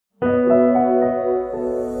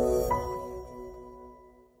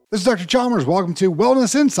This is Dr. Chalmers. Welcome to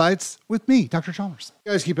Wellness Insights with me, Dr. Chalmers.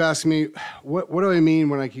 You guys keep asking me, what do I mean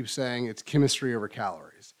when I keep saying it's chemistry over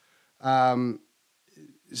calories?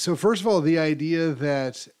 So first of all, the idea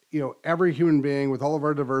that, every human being with all of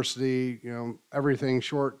our diversity, everything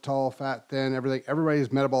short, tall, fat, thin, everything,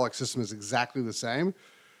 everybody's metabolic system is exactly the same,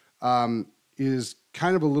 is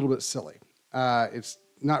kind of a little bit silly. It's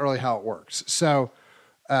not really how it works. So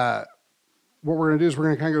what we're going to do is we're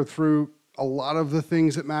going to kind of go through a lot of the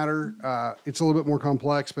things that matter. It's a little bit more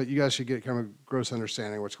complex, but you guys should get kind of a gross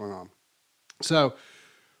understanding of what's going on. So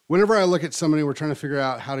whenever I look at somebody, we're trying to figure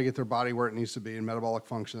out how to get their body where it needs to be in metabolic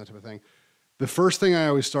function, that type of thing. The first thing I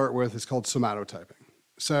always start with is called somatotyping.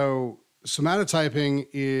 So somatotyping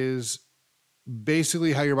is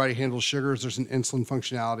basically how your body handles sugars. There's an insulin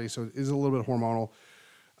functionality, so it is a little bit hormonal,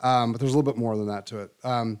 but there's a little bit more than that to it.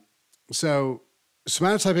 So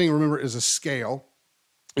somatotyping, remember, is a scale.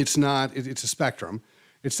 It's not, it's a spectrum.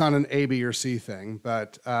 It's not an A, B, or C thing.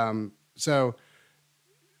 But so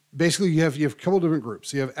basically you have a couple of different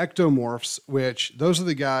groups. You have ectomorphs, which those are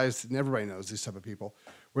the guys, and everybody knows these type of people,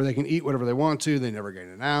 where they can eat whatever they want to. They never gain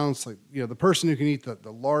an ounce. Like, the person who can eat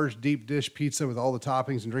the large deep dish pizza with all the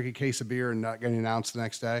toppings and drink a case of beer and not getting an ounce the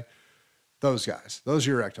next day. Those guys, those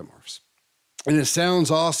are your ectomorphs. And it sounds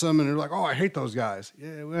awesome. And they're like, oh, I hate those guys.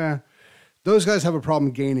 Yeah, well, those guys have a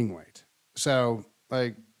problem gaining weight. So,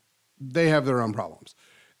 they have their own problems.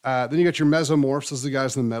 Then you got your mesomorphs, those are the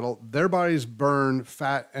guys in the middle. Their bodies burn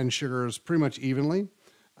fat and sugars pretty much evenly.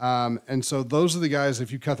 And so those are the guys,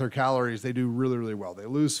 if you cut their calories, they do really, really well. They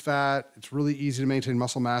lose fat. It's really easy to maintain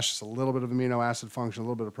muscle mass, just a little bit of amino acid function, a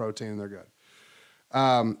little bit of protein, and they're good.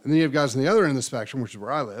 And then you have guys on the other end of the spectrum, which is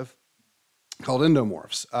where I live, called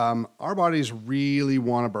endomorphs. Our bodies really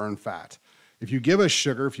want to burn fat. If you give us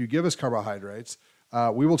sugar, if you give us carbohydrates,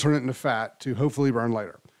 we will turn it into fat to hopefully burn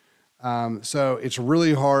later. So it's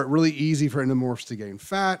really hard, really easy for endomorphs to gain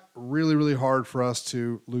fat, really, really hard for us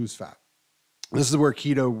to lose fat. This is where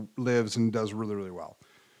keto lives and does really, really well.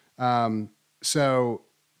 So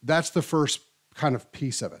that's the first kind of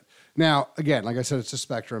piece of it. Now, again, like I said, it's a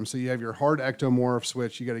spectrum. So you have your hard ectomorphs,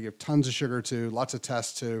 which you got to give tons of sugar to, lots of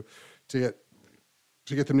tests to get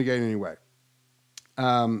them to gain any weight.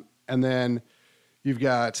 And then you've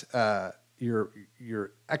got,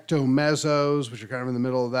 your ectomezos, which are kind of in the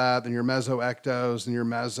middle of that, then your mesoectos, then your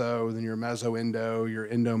meso, then your mesoendo, your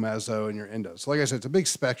endomeso, and your endo. So like I said, it's a big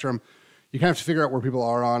spectrum. You kind of have to figure out where people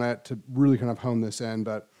are on it to really kind of hone this in,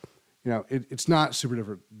 but it's not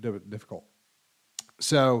super difficult.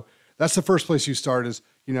 So that's the first place you start is,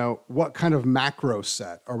 what kind of macro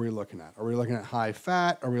set are we looking at? Are we looking at high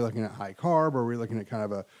fat? Are we looking at high carb? Are we looking at kind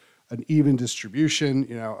of an even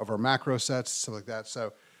distribution, of our macro sets, stuff like that?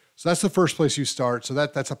 So that's the first place you start. So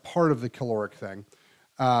that's a part of the caloric thing,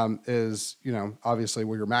 is, obviously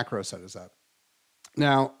where your macro set is at.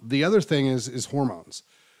 Now, the other thing is hormones.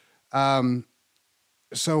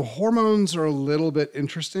 So hormones are a little bit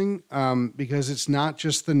interesting, because it's not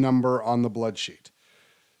just the number on the blood sheet.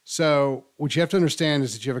 So what you have to understand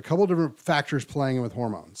is that you have a couple of different factors playing in with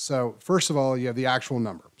hormones. So first of all, you have the actual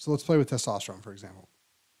number. So let's play with testosterone, for example.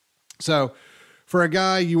 So for a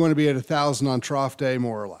guy, you want to be at 1,000 on trough day,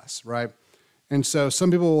 more or less, right? And so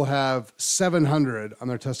some people will have 700 on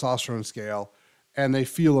their testosterone scale, and they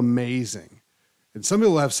feel amazing. And some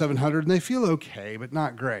people have 700, and they feel okay, but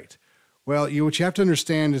not great. Well, what you have to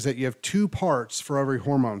understand is that you have two parts for every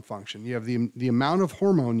hormone function. You have the amount of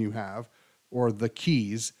hormone you have, or the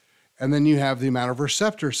keys, and then you have the amount of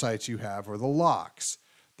receptor sites you have, or the locks.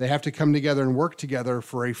 They have to come together and work together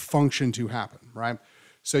for a function to happen, right?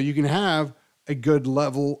 So you can have a good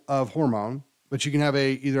level of hormone, but you can have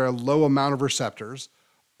either a low amount of receptors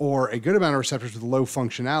or a good amount of receptors with low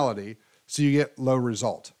functionality, so you get low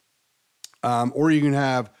result. Or you can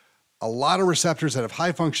have a lot of receptors that have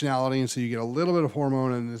high functionality, and so you get a little bit of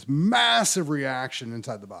hormone and this massive reaction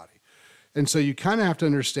inside the body. And so you kind of have to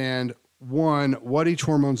understand, one, what each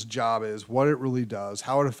hormone's job is, what it really does,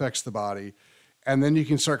 how it affects the body, and then you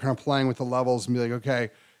can start kind of playing with the levels and be like,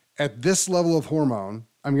 okay, at this level of hormone,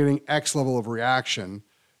 I'm getting X level of reaction.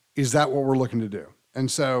 Is that what we're looking to do?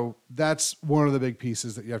 And so that's one of the big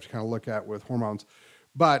pieces that you have to kind of look at with hormones.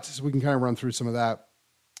 But so we can kind of run through some of that.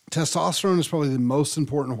 Testosterone is probably the most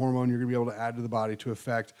important hormone you're going to be able to add to the body to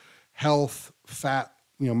affect health, fat,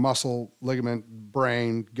 muscle, ligament,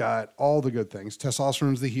 brain, gut, all the good things.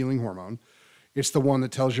 Testosterone is the healing hormone. It's the one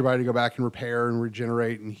that tells your body to go back and repair and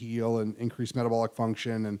regenerate and heal and increase metabolic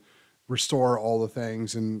function and restore all the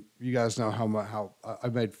things. And you guys know how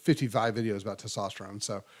I've made 55 videos about testosterone.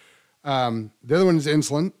 So the other one is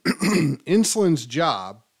insulin. Insulin's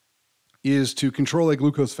job is to control a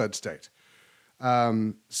glucose-fed state.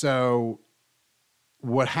 So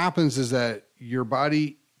what happens is that your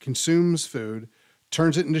body consumes food,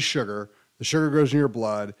 turns it into sugar. The sugar goes in your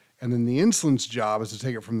blood, and then the insulin's job is to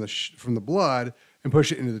take it from the blood and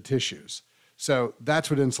push it into the tissues. So that's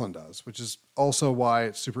what insulin does, which is also why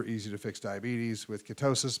it's super easy to fix diabetes with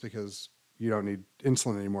ketosis, because you don't need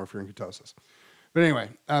insulin anymore if you're in ketosis. But anyway,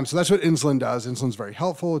 so that's what insulin does. Insulin's very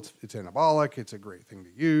helpful. It's anabolic. It's a great thing to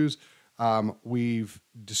use. We've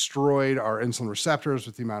destroyed our insulin receptors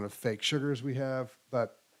with the amount of fake sugars we have.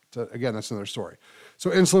 But again, that's another story. So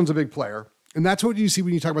insulin's a big player. And that's what you see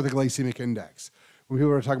when you talk about the glycemic index. When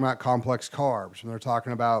people are talking about complex carbs, when they're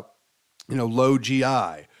talking about, low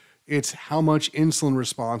GI, it's how much insulin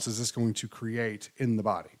response is this going to create in the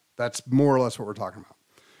body. That's more or less what we're talking about.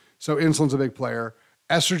 So insulin's a big player.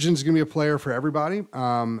 Estrogen is going to be a player for everybody.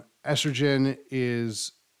 Estrogen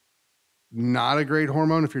is not a great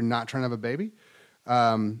hormone if you're not trying to have a baby.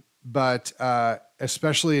 But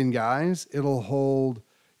especially in guys, it'll hold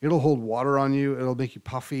water on you. It'll make you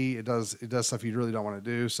puffy. It does stuff you really don't want to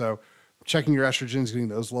do. So checking your estrogens, getting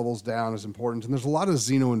those levels down is important. And there's a lot of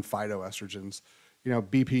xeno and phytoestrogens,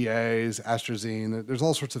 BPAs, astrazine. There's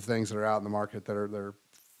all sorts of things that are out in the market that are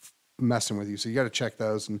messing with you. So you got to check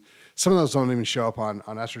those. And some of those don't even show up on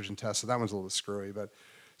estrogen tests. So that one's a little screwy, but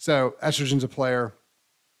so estrogen's a player.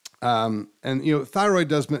 And thyroid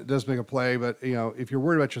does make a play, but if you're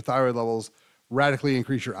worried about your thyroid levels, radically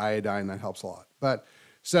increase your iodine. That helps a lot. But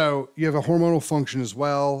so you have a hormonal function as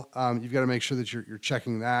well. You've got to make sure that you're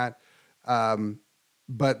checking that.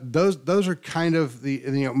 But those are kind of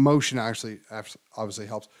motion actually obviously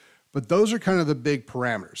helps, but those are kind of the big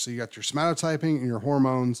parameters. So you got your somatotyping and your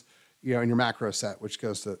hormones, and your macro set, which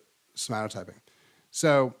goes to somatotyping.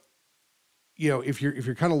 So, if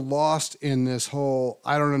you're kind of lost in this whole,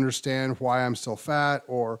 I don't understand why I'm still fat,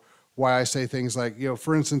 or why I say things like,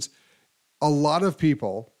 for instance, a lot of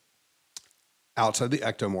people outside the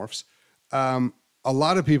ectomorphs, a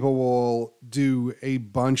lot of people will do a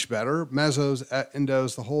bunch better, mesos,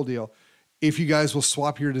 endos, the whole deal, if you guys will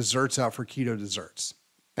swap your desserts out for keto desserts.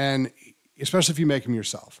 And especially if you make them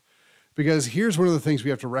yourself. Because here's one of the things we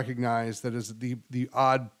have to recognize that is the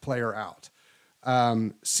odd player out.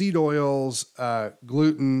 Seed oils,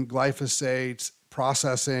 gluten, glyphosate,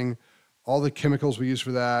 processing, all the chemicals we use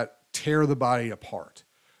for that tear the body apart.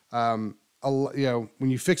 When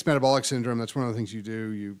you fix metabolic syndrome, that's one of the things you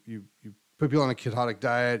do. You put people on a ketogenic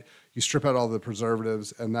diet, you strip out all the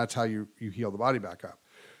preservatives, and that's how you heal the body back up.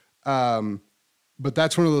 But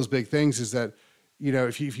that's one of those big things is that,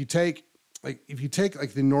 if you take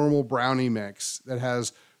the normal brownie mix that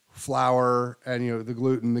has flour and, the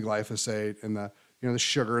gluten, the glyphosate, and the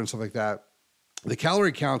sugar and stuff like that, the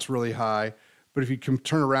calorie count's really high. But if you can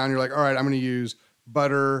turn around, you're like, all right, I'm going to use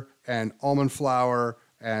butter and almond flour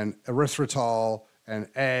and erythritol and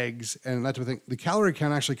eggs and that type of thing. The calorie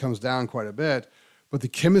count actually comes down quite a bit, but the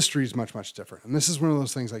chemistry is much, much different. And this is one of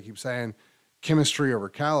those things I keep saying, chemistry over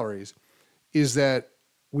calories, is that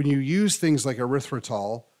when you use things like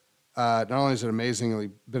erythritol, not only is it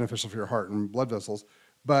amazingly beneficial for your heart and blood vessels,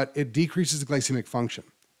 but it decreases the glycemic function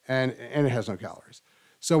and it has no calories.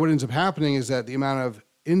 So what ends up happening is that the amount of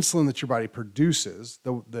insulin that your body produces,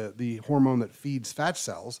 the hormone that feeds fat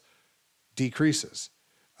cells, decreases.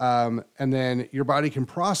 And then your body can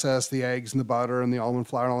process the eggs and the butter and the almond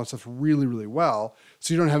flour and all that stuff really, really well.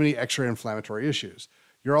 So you don't have any extra inflammatory issues.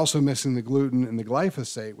 You're also missing the gluten and the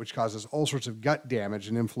glyphosate, which causes all sorts of gut damage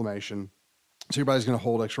and inflammation. So your body's going to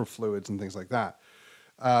hold extra fluids and things like that.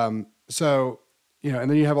 And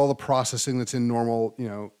then you have all the processing that's in normal,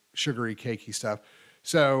 sugary, cakey stuff.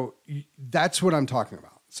 So that's what I'm talking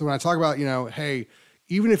about. So when I talk about, hey,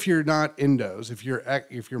 even if you're not endos, if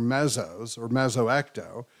you're mesos or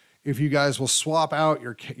mesoecto, if you guys will swap out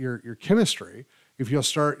your chemistry, if you'll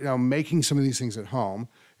start making some of these things at home,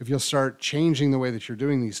 if you'll start changing the way that you're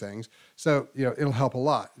doing these things, so it'll help a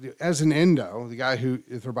lot. As an endo, the guy who,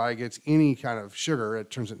 if their body gets any kind of sugar, it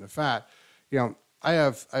turns it into fat. I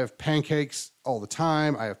have pancakes all the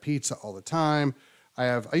time. I have pizza all the time.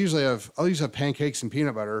 I'll usually have pancakes and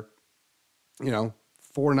peanut butter,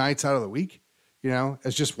 4 nights out of the week.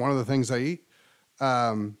 It's just one of the things I eat.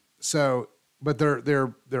 But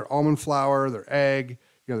they're almond flour, they're egg,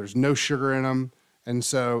 there's no sugar in them. And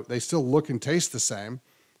so they still look and taste the same,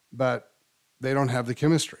 but they don't have the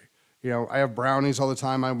chemistry. I have brownies all the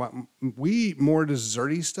time. We eat more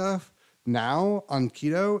desserty stuff now on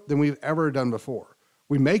keto than we've ever done before.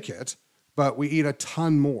 We make it, but we eat a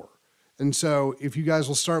ton more. And so if you guys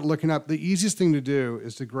will start looking up, the easiest thing to do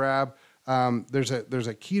is to grab, there's a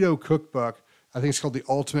keto cookbook. I think it's called the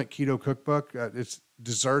Ultimate Keto Cookbook. It's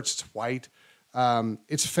desserts, it's white.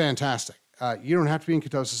 It's fantastic. You don't have to be in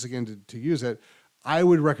ketosis again to use it. I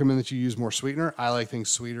would recommend that you use more sweetener. I like things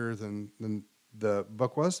sweeter than the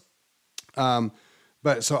book was.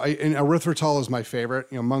 But so and erythritol is my favorite.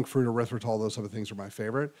 You know, monk fruit, erythritol, those type of things are my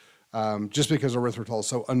favorite. Just because erythritol is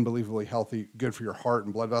so unbelievably healthy, good for your heart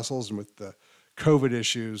and blood vessels. And with the COVID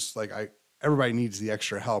issues, like everybody needs the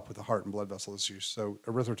extra help with the heart and blood vessel issues. So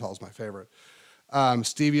erythritol is my favorite.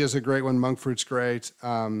 Stevia is a great one. Monk fruit's great. You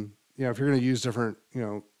know, if you're going to use different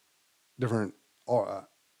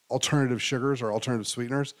alternative sugars or alternative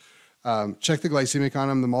sweeteners, check the glycemic on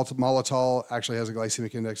them. The maltitol actually has a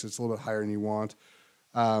glycemic index that's a little bit higher than you want.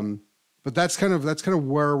 But that's kind of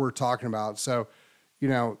where we're talking about. So, you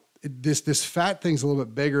know, this fat thing's a little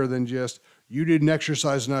bit bigger than just you didn't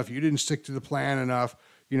exercise enough, you didn't stick to the plan enough.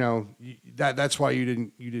 You know, that's why you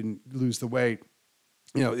didn't lose the weight.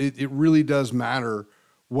 You know, it really does matter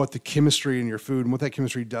what the chemistry in your food and what that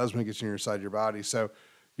chemistry does when it gets inside your body. So,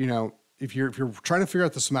 you know, if you're trying to figure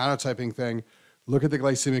out the somatotyping thing, look at the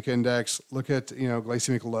glycemic index, look at, you know,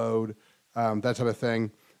 glycemic load, that type of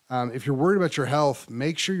thing. If you're worried about your health,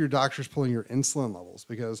 make sure your doctor's pulling your insulin levels,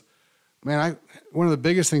 because, man, one of the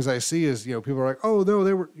biggest things I see is, you know, people are like, oh,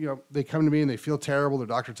 no, they come to me and they feel terrible. Their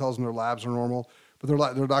doctor tells them their labs are normal, but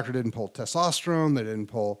their doctor didn't pull testosterone. They didn't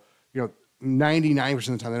pull, you know, 99% of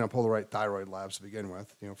the time, they don't pull the right thyroid labs to begin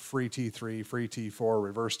with. You know, free T3, free T4,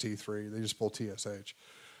 reverse T3. They just pull TSH,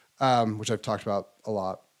 which I've talked about a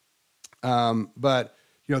lot. But,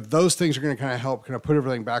 you know, those things are going to kind of help kind of put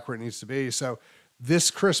everything back where it needs to be. So this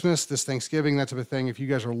Christmas, this Thanksgiving, that type of thing, if you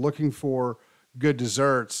guys are looking for good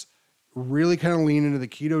desserts, really kind of lean into the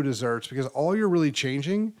keto desserts, because all you're really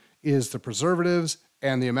changing is the preservatives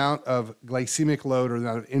and the amount of glycemic load or the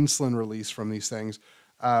amount of insulin release from these things.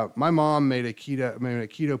 My mom made a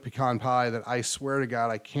keto pecan pie that I swear to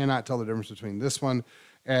God, I cannot tell the difference between this one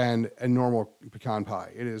and a normal pecan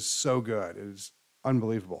pie. It is so good. It is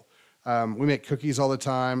unbelievable. We make cookies all the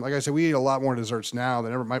time. Like I said, we eat a lot more desserts now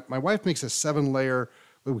than ever. My wife makes a 7-layer,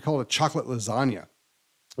 what we call it a chocolate lasagna.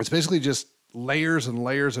 It's basically just layers and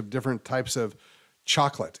layers of different types of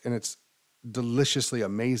chocolate, and it's deliciously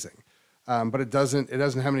amazing. But it doesn't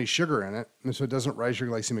have any sugar in it, and so it doesn't raise your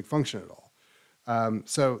glycemic function at all.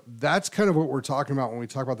 So that's kind of what we're talking about when we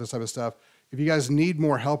talk about this type of stuff. If you guys need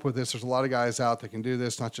more help with this, there's a lot of guys out that can do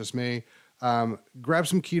this, not just me. Grab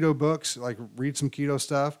some keto books, like read some keto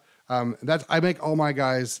stuff. I make all my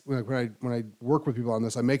guys, when I work with people on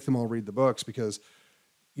this, I make them all read the books, because,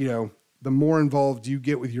 you know, the more involved you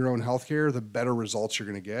get with your own healthcare, the better results you're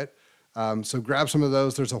going to get. So grab some of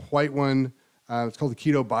those. There's a white one. It's called the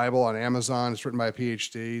Keto Bible on Amazon. It's written by a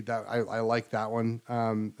PhD. I like that one.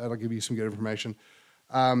 That'll give you some good information.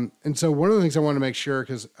 And so one of the things I want to make sure,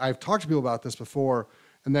 because I've talked to people about this before,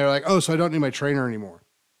 and they're like, oh, so I don't need my trainer anymore.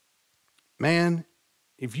 Man,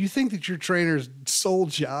 if you think that your trainer's sole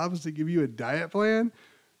job is to give you a diet plan,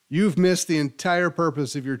 you've missed the entire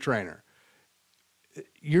purpose of your trainer.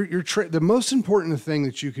 The most important thing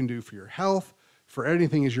that you can do for your health, for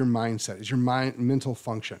anything, is your mindset, is your mental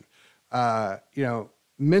function. You know,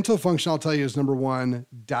 mental function, I'll tell you, is number 1,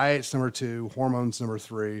 diet's number 2, hormones number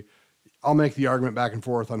 3. I'll make the argument back and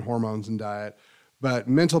forth on hormones and diet, but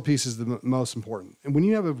mental piece is the most important. And when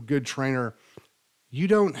you have a good trainer, you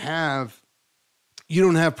don't have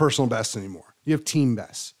personal bests anymore. You have team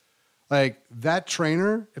bests. Like that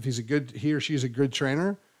trainer, if he or she's a good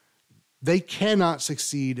trainer, they cannot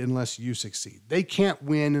succeed unless you succeed. They can't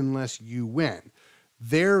win unless you win.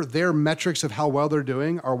 Their metrics of how well they're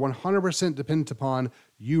doing are 100% dependent upon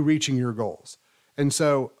you reaching your goals. And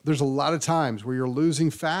so there's a lot of times where you're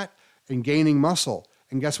losing fat and gaining muscle.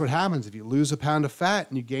 And guess what happens? If you lose a pound of fat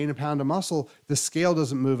and you gain a pound of muscle, the scale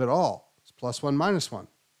doesn't move at all. It's +1, -1.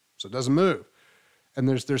 So it doesn't move. And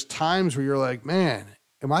there's times where you're like, man,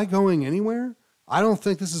 am I going anywhere? I don't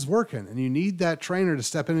think this is working. And you need that trainer to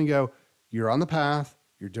step in and go, you're on the path.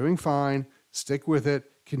 You're doing fine. Stick with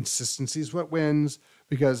it. Consistency is what wins,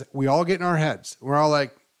 because we all get in our heads. We're all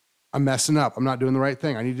like, I'm messing up. I'm not doing the right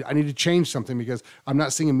thing. I need to change something because I'm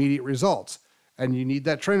not seeing immediate results. And you need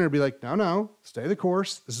that trainer to be like, no, stay the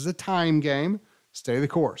course. This is a time game. Stay the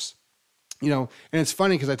course. You know, and it's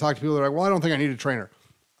funny because I talk to people that are like, well, I don't think I need a trainer.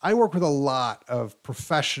 I work with a lot of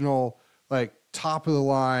professional, like top of the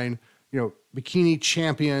line, you know, bikini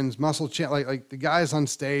champions, like the guys on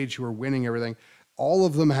stage who are winning everything. All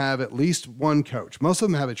of them have at least one coach. Most of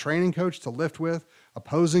them have a training coach to lift with, a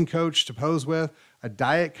posing coach to pose with, a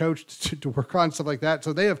diet coach to work on, stuff like that.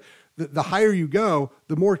 So they have, the higher you go,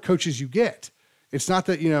 the more coaches you get. It's not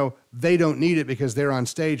that, you know, they don't need it because they're on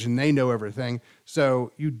stage and they know everything.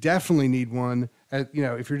 So you definitely need one, you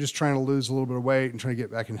know, if you're just trying to lose a little bit of weight and trying to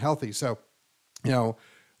get back in healthy. So, you know,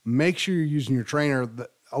 make sure you're using your trainer.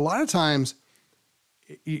 A lot of times,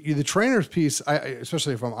 the trainer's piece,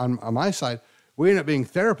 especially if I'm on my side, we end up being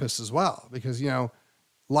therapists as well, because,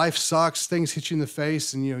 life sucks, things hit you in the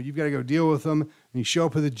face, and, you've got to go deal with them. And you show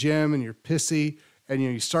up at the gym and you're pissy, and,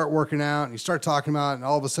 you start working out and you start talking about it, and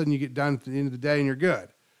all of a sudden you get done at the end of the day and you're good.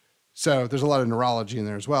 So there's a lot of neurology in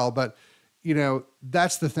there as well, but,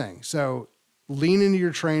 that's the thing. So lean into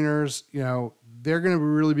your trainers, they're going to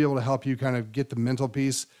really be able to help you kind of get the mental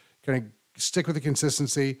piece, kind of stick with the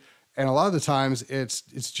consistency. And a lot of the times it's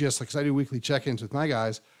just like, 'cause I do weekly check-ins with my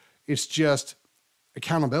guys. It's just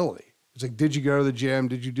accountability. It's like, did you go to the gym?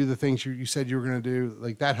 Did you do the things you said you were going to do?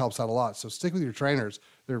 Like, that helps out a lot. So stick with your trainers.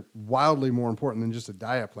 They're wildly more important than just a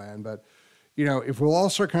diet plan. But, if we'll all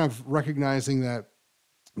start kind of recognizing that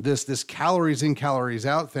this calories in, calories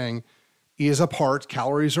out thing is a part.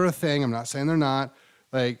 Calories are a thing. I'm not saying they're not.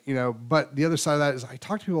 Like, but the other side of that is, I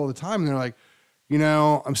talk to people all the time and they're like,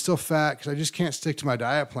 I'm still fat because I just can't stick to my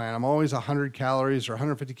diet plan. I'm always 100 calories or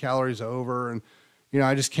 150 calories over, and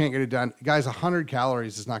I just can't get it done. Guys, 100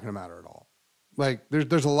 calories is not going to matter at all. Like,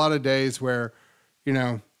 there's a lot of days where,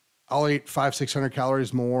 I'll eat 500-600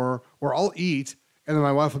 calories more, or I'll eat, and then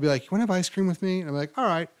my wife will be like, "You want to have ice cream with me?" And I'm like, "All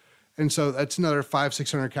right." And so that's another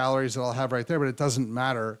 500-600 calories that I'll have right there, but it doesn't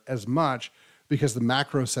matter as much because the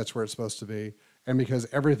macro set's where it's supposed to be, and because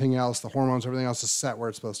everything else, the hormones, everything else is set where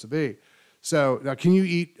it's supposed to be. So now, can you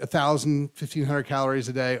eat 1,000, 1,500 calories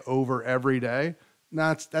a day over every day?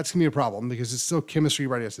 That's going to be a problem, because it's still chemistry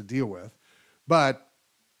everybody has to deal with. But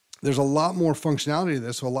there's a lot more functionality to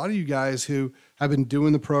this. So a lot of you guys who have been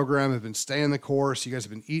doing the program, have been staying the course, you guys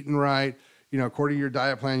have been eating right, according to your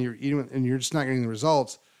diet plan, you're eating and you're just not getting the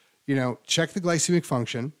results. Check the glycemic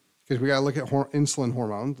function, because we got to look at insulin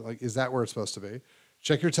hormone. Like, is that where it's supposed to be?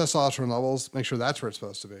 Check your testosterone levels, make sure that's where it's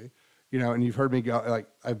supposed to be. And you've heard me go, like,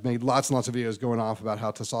 I've made lots and lots of videos going off about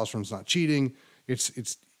how testosterone's not cheating. It's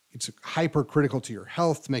hyper critical to your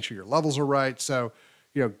health to make sure your levels are right. So,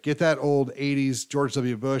 get that old 80s George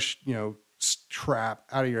W. Bush, trap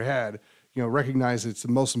out of your head. Recognize it's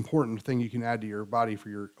the most important thing you can add to your body for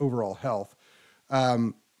your overall health.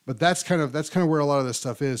 But that's kind of where a lot of this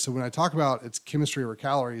stuff is. So when I talk about it's chemistry over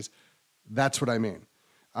calories, that's what I mean.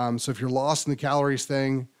 So if you're lost in the calories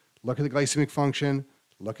thing, look at the glycemic function,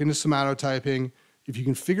 look into somatotyping. If you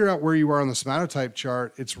can figure out where you are on the somatotype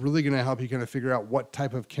chart, it's really going to help you kind of figure out what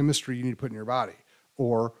type of chemistry you need to put in your body,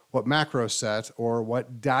 or what macro set or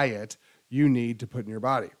what diet you need to put in your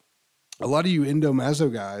body. A lot of you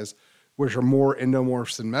endo-meso guys, which are more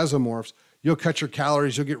endomorphs than mesomorphs, you'll cut your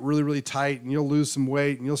calories, you'll get really, really tight, and you'll lose some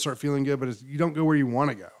weight, and you'll start feeling good, but you don't go where you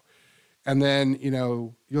want to go. And then,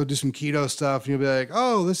 you'll do some keto stuff, and you'll be like,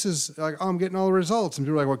 oh, this is like, oh, I'm getting all the results. And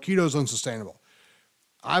people are like, well, keto's unsustainable.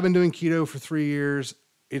 I've been doing keto for 3 years.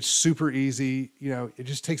 It's super easy. It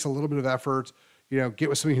just takes a little bit of effort. Get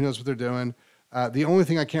with somebody who knows what they're doing. The only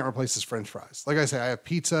thing I can't replace is French fries. Like I say, I have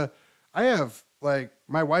pizza.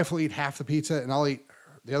 My wife will eat half the pizza, and I'll eat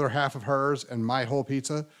the other half of hers and my whole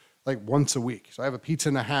pizza like once a week. So I have a pizza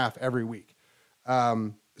and a half every week.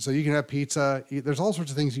 So you can have pizza. There's all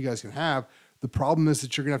sorts of things you guys can have. The problem is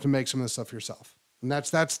that you're gonna have to make some of this stuff yourself. And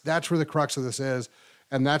that's where the crux of this is.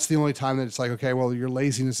 And that's the only time that it's like, okay, well, your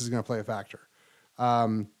laziness is gonna play a factor.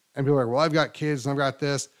 And people are like, well, I've got kids and I've got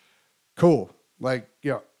this. Cool. Like,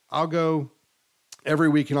 I'll go every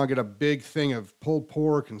week and I'll get a big thing of pulled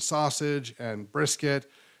pork and sausage and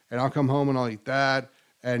brisket, and I'll come home and I'll eat that.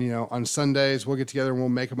 And, on Sundays, we'll get together and we'll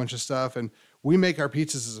make a bunch of stuff, and we make our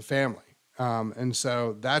pizzas as a family. And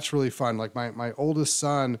so that's really fun. Like my oldest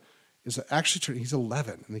son is actually, he's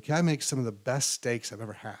 11, and the guy makes some of the best steaks I've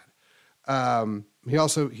ever had. He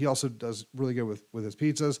also does really good with his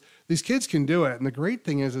pizzas. These kids can do it. And the great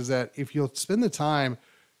thing is that if you'll spend the time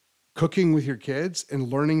cooking with your kids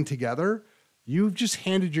and learning together, you've just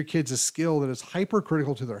handed your kids a skill that is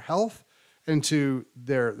hypercritical to their health and to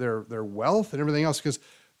their wealth and everything else. Because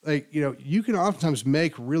you can oftentimes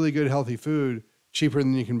make really good, healthy food cheaper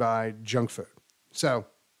than you can buy junk food. So,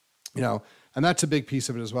 and that's a big piece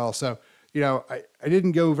of it as well. So, I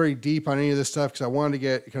didn't go very deep on any of this stuff because I wanted to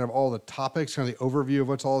get kind of all the topics, kind of the overview of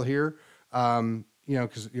what's all here.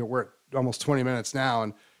 Because we're at almost 20 minutes now,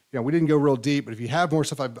 and we didn't go real deep. But if you have more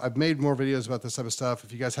stuff, I've made more videos about this type of stuff.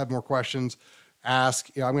 If you guys have more questions, ask.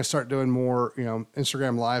 I'm going to start doing more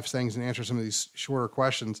Instagram live things and answer some of these shorter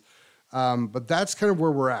questions. But that's kind of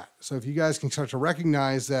where we're at. So if you guys can start to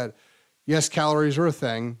recognize that, yes, calories are a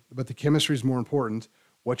thing, but the chemistry is more important.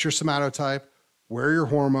 What's your somatotype? Where are your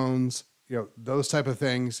hormones? Those type of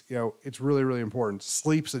things, it's really, really important.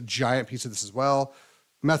 Sleep's a giant piece of this as well.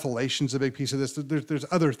 Methylation's a big piece of this. There's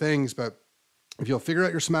other things, but if you'll figure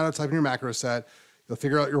out your somatotype and your macro set, they'll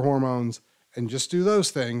figure out your hormones, and just do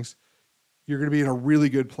those things. You're going to be in a really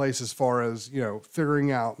good place as far as,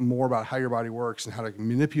 figuring out more about how your body works and how to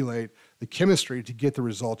manipulate the chemistry to get the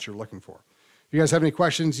results you're looking for. If you guys have any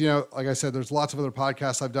questions, like I said, there's lots of other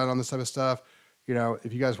podcasts I've done on this type of stuff.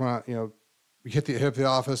 If you guys want to, hit the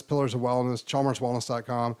office, Pillars of Wellness,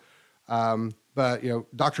 chalmerswellness.com.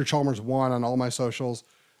 But, Dr. Chalmers 1 on all my socials.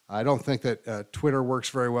 I don't think that Twitter works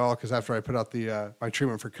very well because after I put out my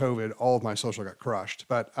treatment for COVID, all of my social got crushed.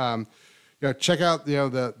 But, check out,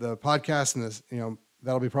 the podcast, and this,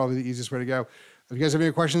 that'll be probably the easiest way to go. If you guys have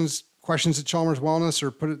any questions at Chalmers Wellness,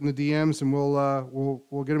 or put it in the DMs, and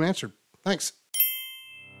we'll get them answered. Thanks.